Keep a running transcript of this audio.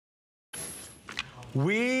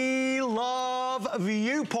We love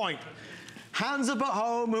VuPoint. Hands up at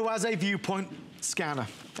home who has a VuPoint scanner.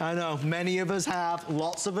 I know, many of us have,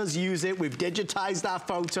 lots of us use it. We've digitized our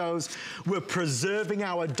photos. We're preserving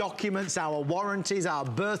our documents, our warranties, our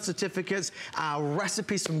birth certificates, our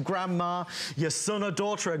recipes from grandma, your son or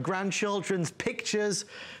daughter or grandchildren's pictures.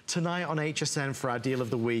 Tonight on HSN for our deal of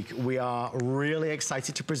the week, we are really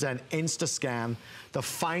excited to present InstaScan, the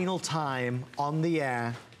final time on the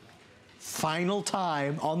air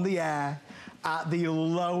at the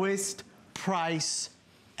lowest price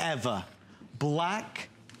ever. Black,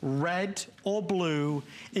 red, or blue.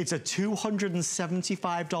 It's a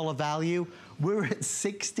 $275 value. We're at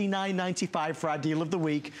 $69.95 for our deal of the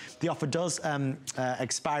week. The offer does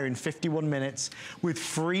expire in 51 minutes. With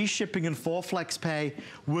free shipping and 4 flex pay,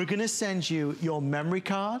 we're gonna send you your memory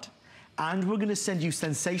card, and we're gonna send you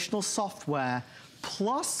sensational software,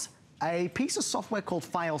 plus a piece of software called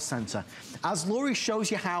File Center. As Lori shows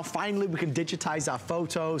you how finally we can digitize our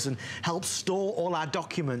photos and help store all our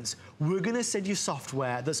documents, we're gonna send you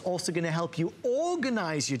software that's also gonna help you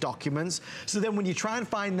organize your documents, so then when you try and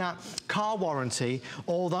find that car warranty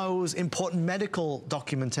or those important medical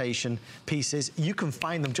documentation pieces, you can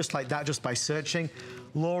find them just like that, just by searching.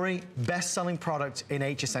 Lori, best-selling product in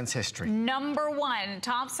HSN's history. #1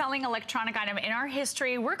 top-selling electronic item in our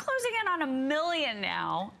history. We're closing in on 1 million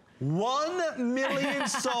now. 1 million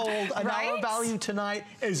sold, and right? Our value tonight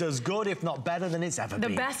is as good, if not better, than it's ever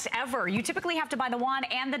been. The best ever. You typically have to buy the wand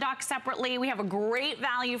and the dock separately. We have a great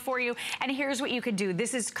value for you, and here's what you can do.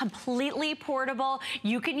 This is completely portable.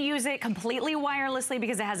 You can use it completely wirelessly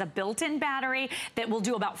because it has a built-in battery that will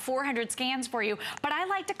do about 400 scans for you, but I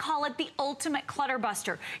like to call it the ultimate clutter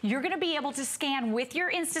buster. You're gonna be able to scan with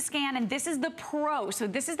your InstaScan, and this is the Pro. So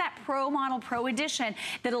this is that Pro model, Pro edition,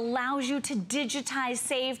 that allows you to digitize,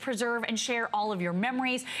 save, preserve, and share all of your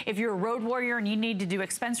memories. If you're a road warrior and you need to do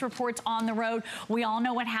expense reports on the road, we all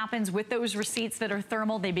know what happens with those receipts that are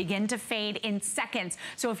thermal. They begin to fade in seconds.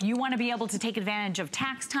 So if you want to be able to take advantage of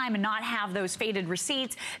tax time and not have those faded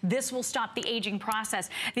receipts, this will stop the aging process.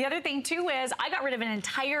 The other thing too is I got rid of an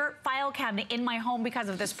entire file cabinet in my home because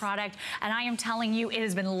of this product, and I am telling you, it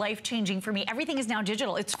has been life-changing for me. Everything is now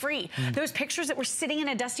digital. It's free. Those pictures that were sitting in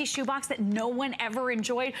a dusty shoebox that no one ever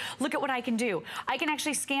enjoyed, look at what I can do. I can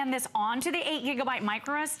actually scan this onto the 8GB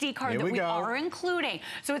microSD card that we are including.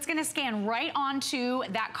 So it's gonna scan right onto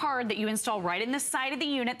that card that you install right in the side of the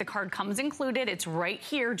unit. The card comes included. It's right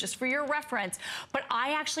here just for your reference. But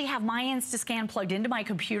I actually have my InstaScan plugged into my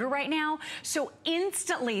computer right now. So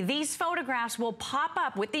instantly these photographs will pop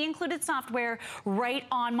up with the included software right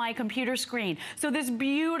on my computer screen. So this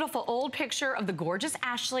beautiful old picture of the gorgeous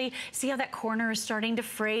Ashley, see how that corner is starting to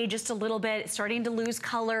fray just a little bit, it's starting to lose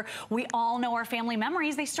color. We all know our family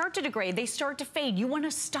memories, they start to degrade, they start to fade. You want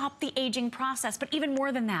to stop the aging process, but even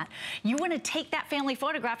more than that, you want to take that family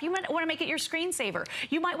photograph, you might want to make it your screensaver.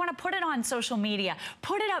 You might want to put it on social media,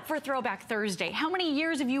 put it up for Throwback Thursday. How many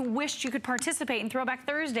years have you wished you could participate in Throwback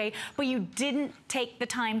Thursday, but you didn't take the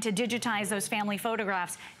time to digitize those family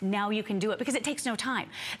photographs? Now you can do it because it takes no time.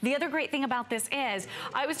 The other great thing about this is,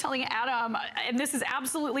 I was telling Adam, and this is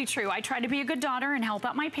absolutely true, I try to be a good daughter and help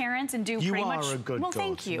out my parents and do pretty much, a good well,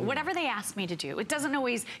 thank you, whatever they ask me to do. It doesn't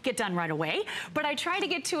always get done right away, but I try to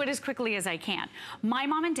get to it as quickly as I can. My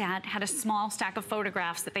mom and dad had a small stack of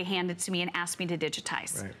photographs that they handed to me and asked me to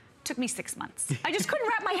digitize. Right. Took me 6 months. I just couldn't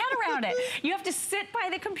wrap my head around it. You have to sit by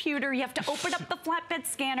the computer, you have to open up the flatbed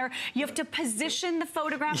scanner, you have to position the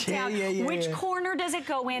photograph down. Which corner does it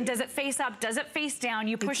go in? Does it face up? Does it face down?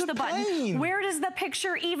 You push the button. Where does the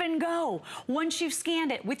picture even go? Once you've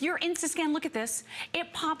scanned it, with your InstaScan, look at this,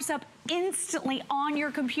 it pops up instantly on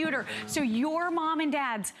your computer. So your mom and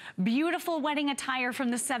dad's beautiful wedding attire from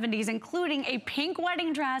the 70s, including a pink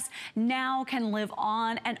wedding dress, now can live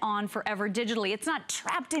on and on forever digitally. It's not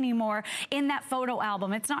trapped anymore in that photo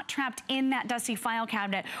album. It's not trapped in that dusty file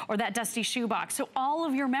cabinet or that dusty shoebox. So all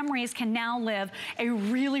of your memories can now live a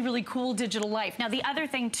really, really cool digital life. Now the other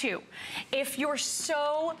thing too, if you're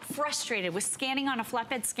so frustrated with scanning on a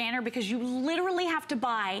flatbed scanner because you literally have to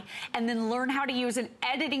buy and then learn how to use an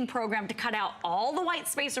editing program to cut out all the white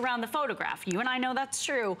space around the photograph, you and I know that's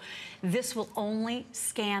true, this will only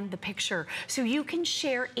scan the picture. So you can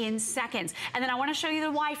share in seconds. And then I want to show you the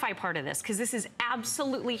Wi-Fi part of this because this is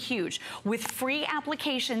absolutely huge. With free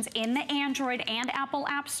applications in the Android and Apple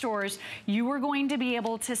app stores, you are going to be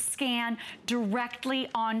able to scan directly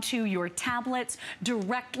onto your tablets,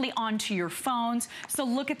 directly onto your phones. So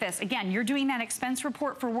look at this. Again, you're doing that expense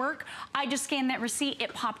report for work. I just scanned that receipt.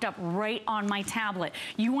 It popped up right on my tablet.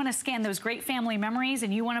 You want to scan those great family memories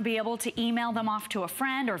and you want to be able to email them off to a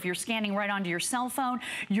friend, or if you're scanning right onto your cell phone,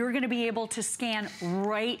 you're going to be able to scan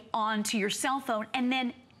right onto your cell phone and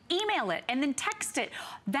then email it and then text it.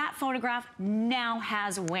 That photograph now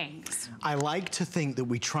has wings. I like to think that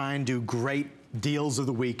we try and do great deals of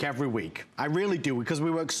the week every week. I really do, because we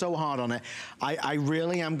work so hard on it. I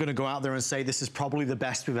really am gonna go out there and say this is probably the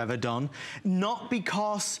best we've ever done. Not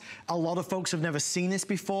because a lot of folks have never seen this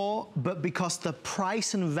before, but because the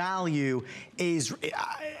price and value is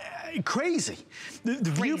crazy. The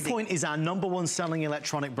VuPoint is our #1 selling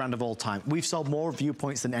electronic brand of all time. We've sold more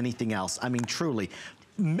VuPoints than anything else. I mean, truly.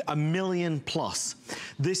 1 million plus.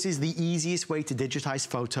 This is the easiest way to digitize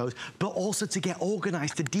photos, but also to get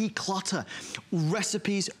organized, to declutter.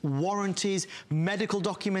 Recipes, warranties, medical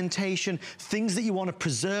documentation, things that you want to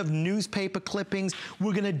preserve, newspaper clippings.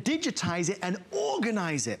 We're going to digitize it and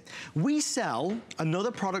organize it. We sell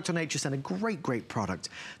another product on HSN, a great, great product.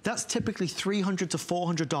 That's typically $300 to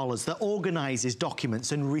 $400 that organizes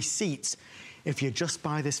documents and receipts. If you just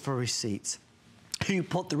buy this for receipts, you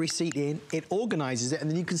put the receipt in, it organizes it, and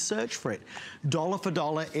then you can search for it. Dollar for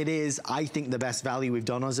dollar, it is, I think, the best value we've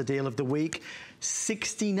done as a deal of the week.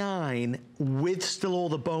 $69 with still all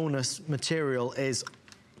the bonus material is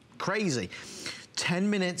crazy. 10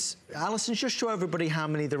 minutes. Alison, just show everybody how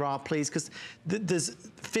many there are, please, because there's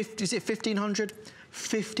 50, is it 1,500?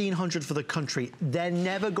 1,500 for the country. They're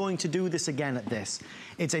never going to do this again at this.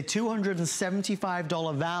 It's a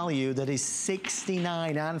 $275 value that is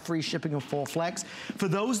 $69 and free shipping and 4 flex. For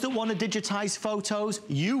those that want to digitize photos,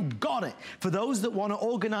 you got it. For those that want to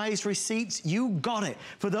organize receipts, you got it.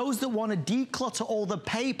 For those that want to declutter all the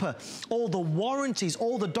paper, all the warranties,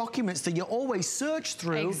 all the documents that you always search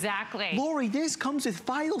through. Exactly. Lori, this comes with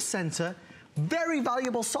File Center. Very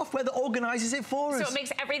valuable software that organizes it for us. So it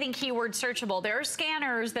makes everything keyword searchable. There are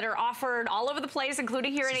scanners that are offered all over the place,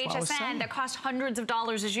 including here at HSN, that cost hundreds of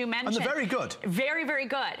dollars, as you mentioned. And they're very good. Very, very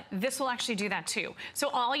good. This will actually do that too. So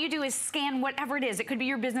all you do is scan whatever it is. It could be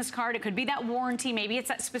your business card. It could be that warranty. Maybe it's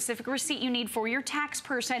that specific receipt you need for your tax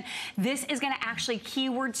person. This is going to actually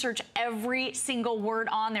keyword search every single word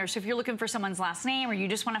on there. So if you're looking for someone's last name, or you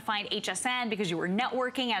just want to find HSN because you were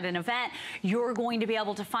networking at an event, you're going to be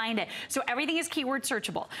able to find it. So everything is keyword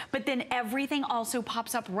searchable, but then everything also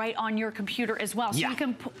pops up right on your computer as well. So you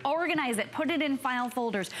can organize it, put it in file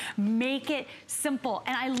folders, make it simple.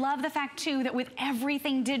 And I love the fact too that with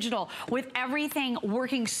everything digital, with everything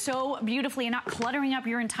working so beautifully and not cluttering up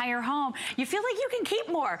your entire home, you feel like you can keep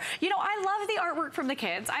more. You know, I love the artwork from the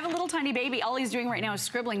kids. I have a little tiny baby. All he's doing right now is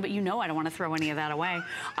scribbling, but you know I don't want to throw any of that away.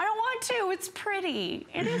 I don't want to. It's pretty.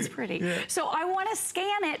 It is pretty. So I want to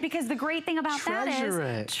scan it, because the great thing about that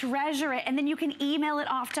is treasure it. And then you can email it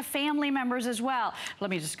off to family members as well. Let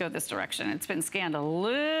me just go this direction. It's been scanned a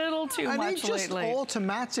little too much lately. And it just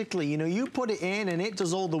automatically, you know, you put it in and it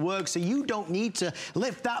does all the work, so you don't need to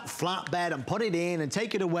lift that flatbed and put it in and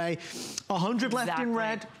take it away. 100 left in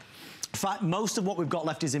red. In fact, most of what we've got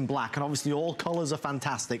left is in black, and obviously all colors are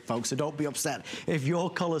fantastic, folks, so don't be upset if your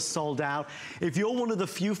color's sold out. If you're one of the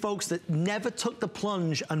few folks that never took the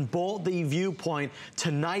plunge and bought the VuPoint,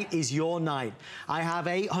 tonight is your night. I have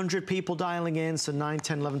 800 people dialing in, so 9,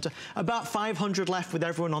 10, 11, about 500 left with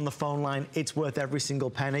everyone on the phone line. It's worth every single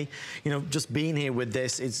penny. You know, just being here with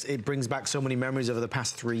this, it brings back so many memories over the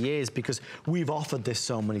past 3 years, because we've offered this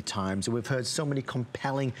so many times, and we've heard so many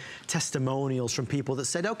compelling testimonials from people that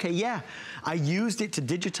said, okay, yeah, I used it to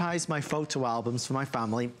digitize my photo albums for my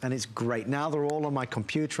family, and it's great. Now they're all on my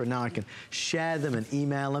computer, and now I can share them and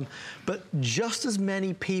email them. But just as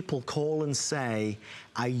many people call and say,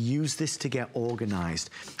 I use this to get organized.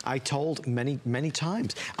 I told many, many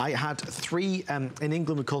times. I had 3, in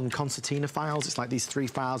England we call them concertina files. It's like these 3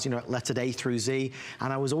 files, you know, lettered A through Z.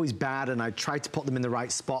 And I was always bad, and I tried to put them in the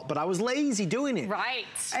right spot, but I was lazy doing it. Right.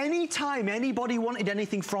 Anytime anybody wanted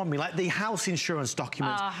anything from me, like the house insurance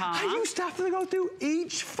documents, I used to have to go through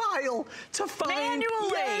each file to find.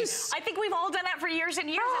 Manually. Yes. I think we've all done that for years and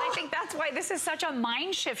years, and I think that's why this is such a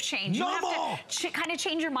mind shift change. You have to kind of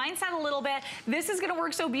change your mindset a little bit. This is going to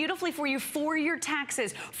work so beautifully for you, for your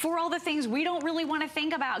taxes, for all the things we don't really want to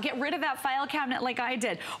think about. Get rid of that file cabinet like I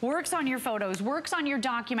did. Works on your photos, works on your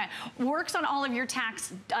document, works on all of your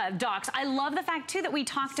tax docs. I love the fact too that we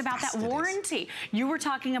talked about that warranty. You were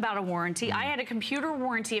talking about a warranty. I had a computer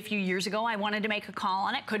warranty a few years ago. I wanted to make a call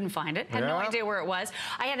on it, couldn't find it, had no idea where it was.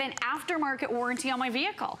 I had an aftermarket warranty on my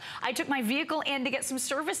vehicle. I took my vehicle in to get some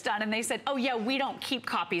service done, and they said, oh yeah, we don't keep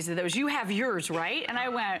copies of those. You have yours, right? And I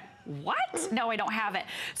went, what? No, I don't have it.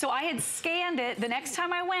 So I had scanned it. The next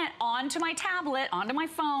time I went onto my tablet, onto my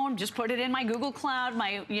phone, just put it in my Google Cloud,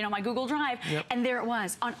 my Google Drive, and there it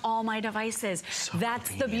was on all my devices. So that's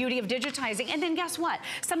convenient. The beauty of digitizing. And then guess what?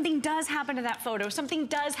 Something does happen to that photo. Something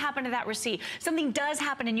does happen to that receipt. Something does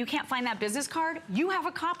happen and you can't find that business card. You have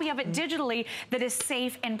a copy of it digitally that is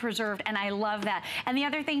safe and preserved, and I love that. And the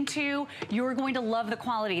other thing too, you're going to love the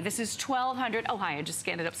quality. This is 1,200. Oh, hi, I just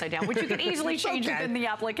scanned it upside down, which you can easily change within the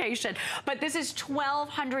application. But this is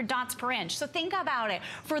 1,200 dots per inch. So think about it.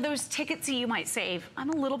 For those tickets that you might save, I'm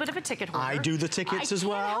a little bit of a ticket holder. I do the tickets as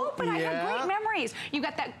well. I can't help it. I have great memories. You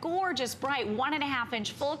got that gorgeous, bright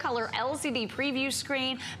 1.5-inch full color LCD preview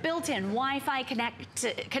screen, built-in Wi-Fi,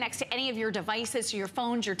 connects to any of your devices, so your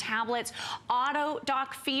phones, your tablets, auto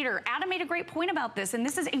dock feeder. Adam made a great point about this, and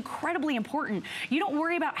this is incredibly important. You don't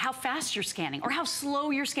worry about how fast you're scanning or how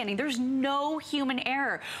slow you're scanning. There's no human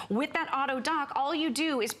error. With that auto dock, all you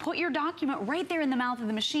do is put your document right there in the mouth of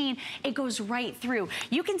the machine. It goes right through.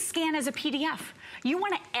 You can scan as a PDF. You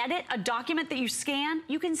want to edit a document that you scan,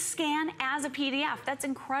 you can scan as a PDF. That's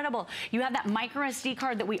incredible. You have that microSD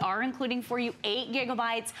card that we are including for you, 8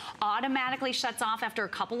 gigabytes, automatically shuts off after a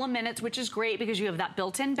couple of minutes, which is great because you have that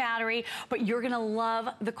built-in battery, but you're gonna love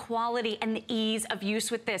the quality and the ease of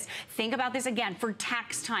use with this. Think about this again for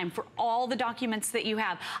tax time, for all the documents that you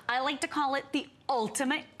have. I like to call it the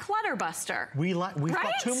ultimate clutter buster. We've got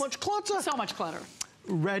too much clutter. So much clutter.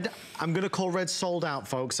 Red, I'm gonna call red sold out,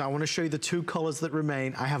 folks. I wanna show you the 2 colors that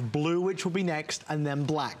remain. I have blue, which will be next, and then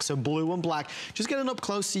black. So blue and black. Just getting up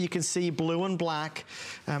close so you can see blue and black.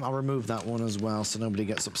 I'll remove that one as well so nobody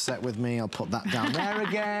gets upset with me. I'll put that down there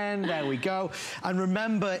again. There we go. And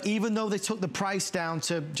remember, even though they took the price down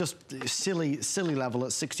to just silly level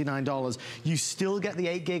at $69, you still get the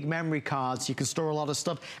 8 gig memory card so you can store a lot of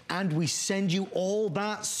stuff. And we send you all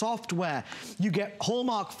that software. You get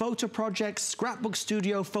Hallmark Photo Projects, Scrapbook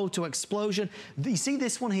Studio, Photo Explosion. You see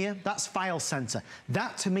this one here? That's File Center.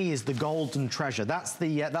 That to me is the golden treasure. That's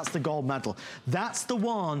the gold medal. That's the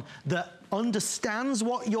one that understands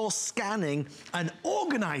what you're scanning and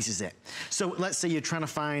organizes it. So let's say you're trying to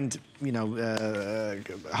find,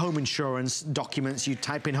 home insurance documents. You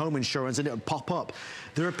type in home insurance and it'll pop up.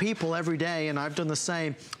 There are people every day, and I've done the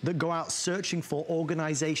same, that go out searching for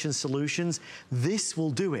organization solutions. This will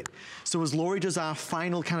do it. So as Laurie does our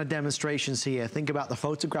final kind of demonstrations here, think about the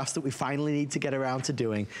photographs that we finally need to get around to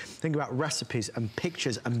doing. Think about recipes and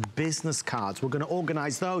pictures and business cards. We're going to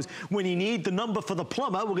organize those. When you need the number for the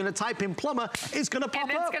plumber, we're going to type in plumber. It's going to pop up.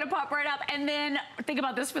 And it's going to pop right up. And then think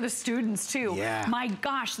about this for the students too. Yeah. My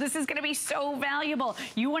gosh, this is going to be so valuable.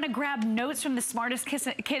 You want to grab notes from the smartest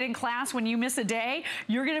kid in class when you miss a day?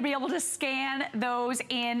 You're going to be able to scan those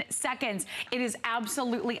in seconds. It is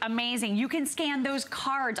absolutely amazing. You can scan those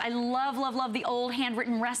cards. I love, love, love the old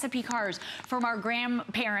handwritten recipe cards from our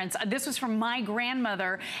grandparents. This was from my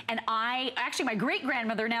grandmother, and actually my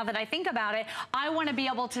great-grandmother, now that I think about it, I want to be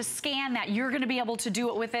able to scan that. You're going to be able to do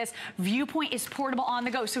it with this. VuPoint is portable on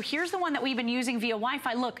the go. So here's the one that we've been using via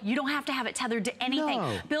Wi-Fi. Look, you don't have to have it tethered to anything.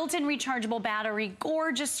 No. Built-in rechargeable battery,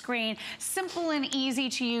 gorgeous screen, simple and easy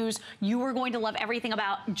to use. You are going to love everything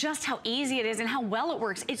about just how easy it is and how well it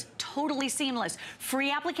works. It's totally seamless.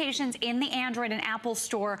 Free applications in the Android and Apple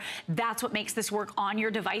store. That's what makes this work on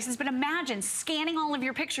your devices. But imagine scanning all of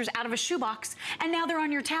your pictures out of a shoebox and now they're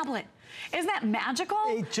on your tablet. Isn't that magical?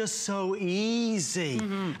 It's just so easy.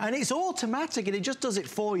 And it's automatic and it just does it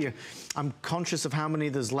for you. I'm conscious of how many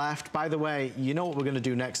there's left. By the way, you know what we're going to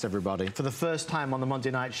do next, everybody. For the first time on the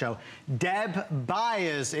Monday Night Show, Deb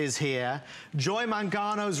Byers is here. Joy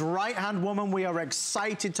Mangano's right-hand woman. We are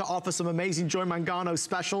excited to offer some amazing Joy Mangano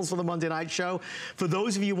specials for the Monday Night Show. For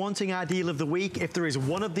those of you wanting our deal of the week, if there is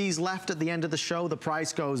one of these left at the end of the show, the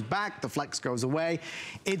price goes back, the flex goes away.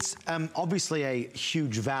 It's obviously a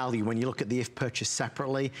huge value when you look at the if purchased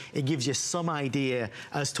separately. It gives you some idea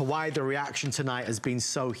as to why the reaction tonight has been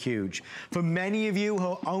so huge. For many of you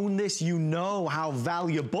who own this, you know how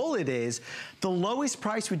valuable it is. The lowest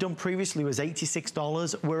price we've done previously was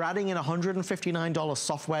 $86. We're adding in $159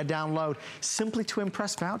 software download, Simply to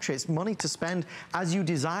Impress voucher. It's money to spend as you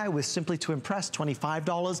desire with Simply to Impress,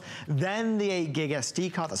 $25. Then the 8 gig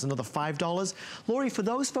SD card, that's another $5. Laurie, for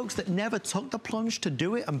those folks that never took the plunge to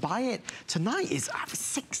do it and buy it, tonight is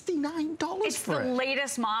 $69 it's for it. It's the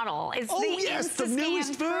latest model. It's the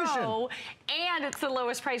newest version. and it's the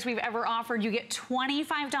lowest price we've ever offered. You get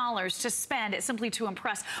 $25 to spend at Simply to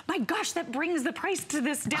Impress. My gosh, that brings the price to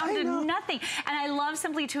this down to nothing. And I love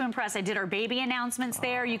Simply to Impress. I did our baby announcements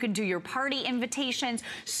there. You can do your party invitations.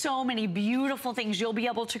 So many beautiful things you'll be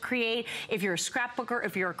able to create. If you're a scrapbooker,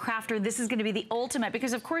 if you're a crafter, this is going to be the ultimate,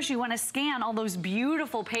 because of course you want to scan all those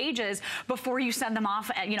beautiful pages before you send them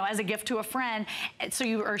off, you know, as a gift to a friend, so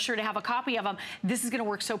you are sure to have a copy of them. This is going to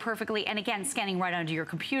work so perfectly. And again, scanning right onto your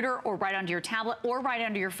computer or right onto your tablet or right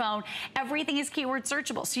onto your phone. Everything is keyword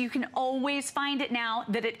searchable, so you can always find it now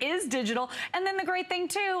that it is digital. And then the great thing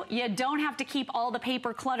too, you don't have to keep all the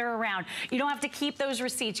paper clutter around. You don't have to keep those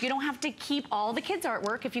receipts. You don't have to keep all the kids'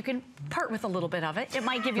 artwork. If you can part with a little bit of it, it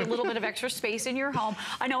might give you a little bit of extra space in your home.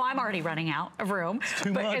 I know I'm already running out of room,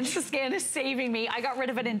 but InstaScan is saving me. I got rid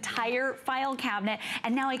of an entire file cabinet,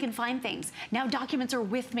 and now I can find things. Now documents are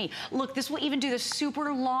with me. Look, this will even do the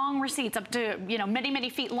super long receipts up to, you know, many, many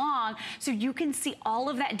feet long, so you can see all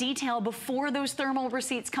of that detail before those thermal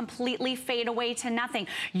receipts completely fade away to nothing.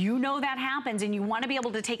 You know that happens, and you want to be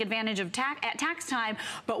able to take advantage of at tax time,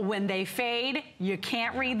 but when they fade, you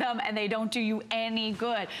can't read them, and they don't do you any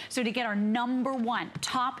good. So to get our #1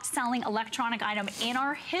 top-selling electronic item in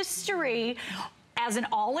our history, as an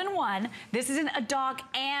all-in-one, this isn't a dock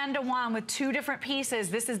and a wand with 2 different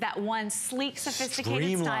pieces. This is that one sleek,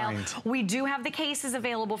 sophisticated style. We do have the cases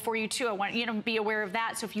available for you too. I want you to be aware of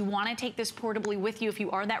that. So if you want to take this portably with you, if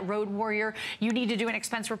you are that road warrior, you need to do an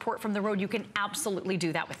expense report from the road, you can absolutely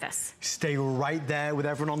do that with this. Stay right there with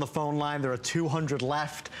everyone on the phone line. There are 200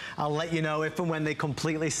 left. I'll let you know if and when they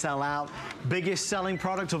completely sell out. Biggest selling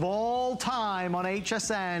product of all time on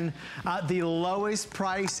HSN at the lowest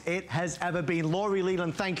price it has ever been. Lori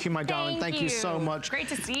Leland, thank you, my darling. Thank you so much. Great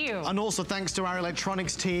to see you. And also thanks to our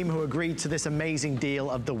electronics team who agreed to this amazing deal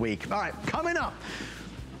of the week. All right, coming up,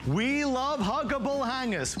 we love huggable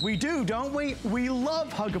hangers. We do, don't we? We love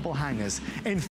huggable hangers. In